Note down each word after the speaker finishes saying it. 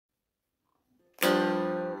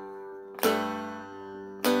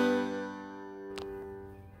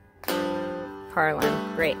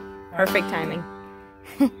Parlin. Great. Perfect timing.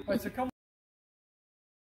 All right, so come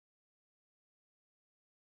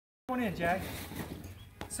on in, Jack.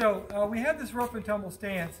 So we have this rough and tumble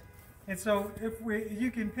stance, and so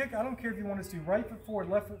you can pick, I don't care if you want us to do right foot forward,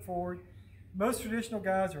 left foot forward. Most traditional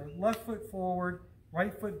guys are left foot forward,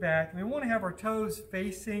 right foot back. We want to have our toes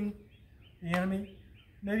facing the enemy,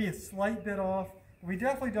 maybe a slight bit off. We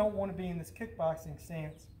definitely don't want to be in this kickboxing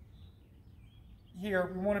stance.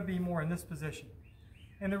 Here, we want to be more in this position.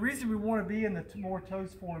 And the reason we want to be in the more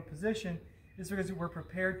toes forward position is because we're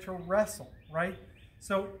prepared to wrestle, right?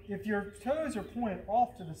 So if your toes are pointed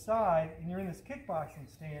off to the side and you're in this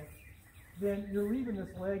kickboxing stance, then you're leaving this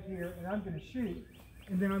leg here and I'm going to shoot,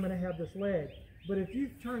 and then I'm going to have this leg. But if you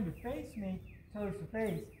turn to face me, toes to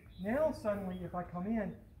face, now suddenly if I come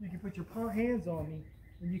in, you can put your hands on me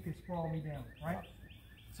and you can sprawl me down, right?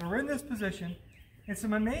 So we're in this position, and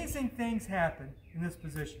some amazing things happen in this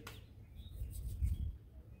position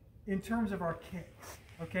in terms of our kicks,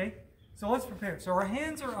 okay? So let's prepare. So our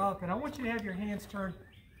hands are up, and I want you to have your hands turned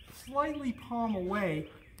slightly palm away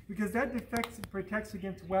because that protects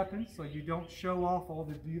against weapons, so you don't show off all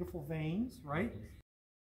the beautiful veins, right?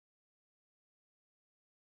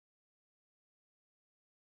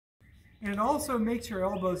 And it also makes your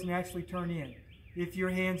elbows naturally turn in. If your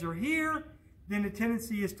hands are here, then the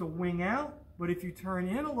tendency is to wing out, but if you turn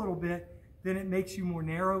in a little bit, then it makes you more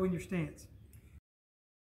narrow in your stance.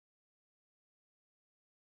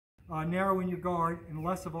 Narrow in your guard and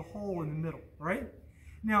less of a hole in the middle, right?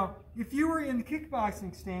 Now, if you were in the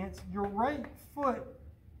kickboxing stance, your right foot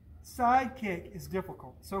side kick is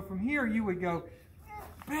difficult. So from here, you would go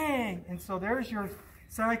bang, and so there's your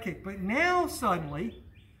side kick. But now suddenly,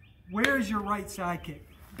 where's your right side kick?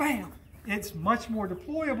 Bam! It's much more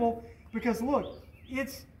deployable because look,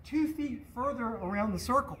 it's 2 feet further around the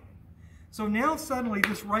circle. So now suddenly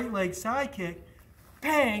this right leg side kick,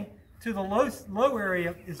 bang, to the low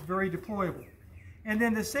area is very deployable. And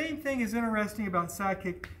then the same thing is interesting about side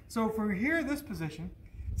kick. So from here, this position,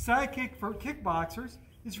 side kick for kickboxers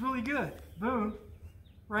is really good. Boom,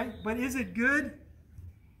 right? But is it good?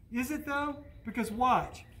 Is it though? Because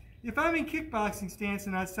watch, if I'm in kickboxing stance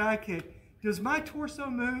and I side kick, does my torso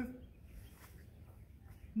move?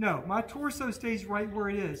 No, my torso stays right where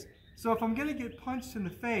it is. So if I'm going to get punched in the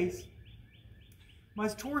face, my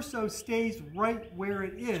torso stays right where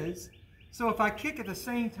it is. So if I kick at the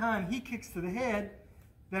same time he kicks to the head,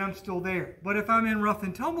 then I'm still there. But if I'm in rough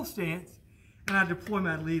and tumble stance and I deploy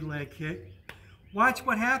my lead leg kick, watch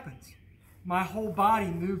what happens. My whole body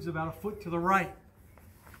moves about a foot to the right.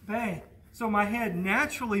 Bang. So my head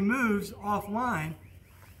naturally moves offline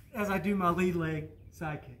as I do my lead leg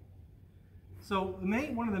side kick. So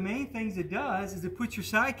one of the main things it does is it puts your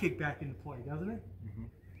side kick back into play, doesn't it?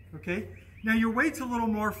 Mm-hmm. Okay. Now your weight's a little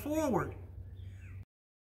more forward.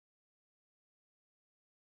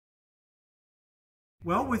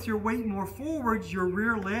 Well, with your weight more forward, your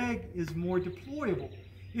rear leg is more deployable.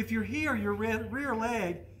 If you're here, your rear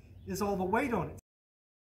leg is all the weight on it.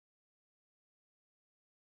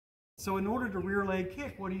 So in order to rear leg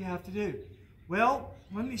kick, what do you have to do? Well,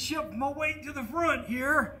 let me shift my weight to the front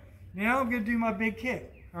here. Now I'm going to do my big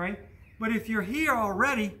kick, all right? But if you're here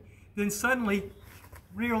already, then suddenly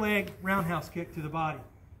rear leg roundhouse kick to the body.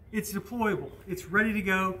 It's deployable. It's ready to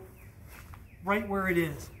go right where it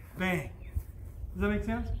is. Bang. Does that make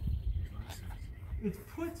sense? It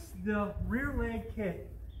puts the rear leg kick.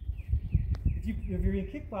 If you're in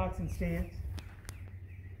kickboxing stance,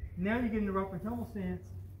 now you get into rough and tumble stance.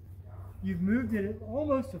 You've moved it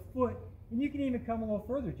almost a foot, and you can even come a little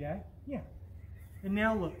further, Jack. Yeah. And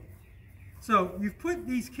now look. So you've put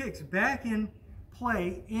these kicks back in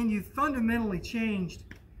play, and you've fundamentally changed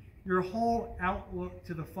your whole outlook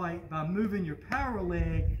to the fight by moving your power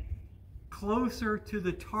leg closer to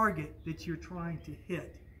the target that you're trying to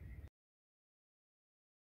hit.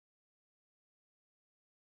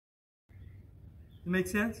 Does it make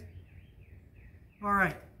sense? All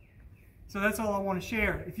right. So that's all I want to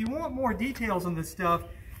share. If you want more details on this stuff,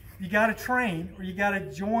 you got to train or you got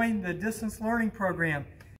to join the distance learning program.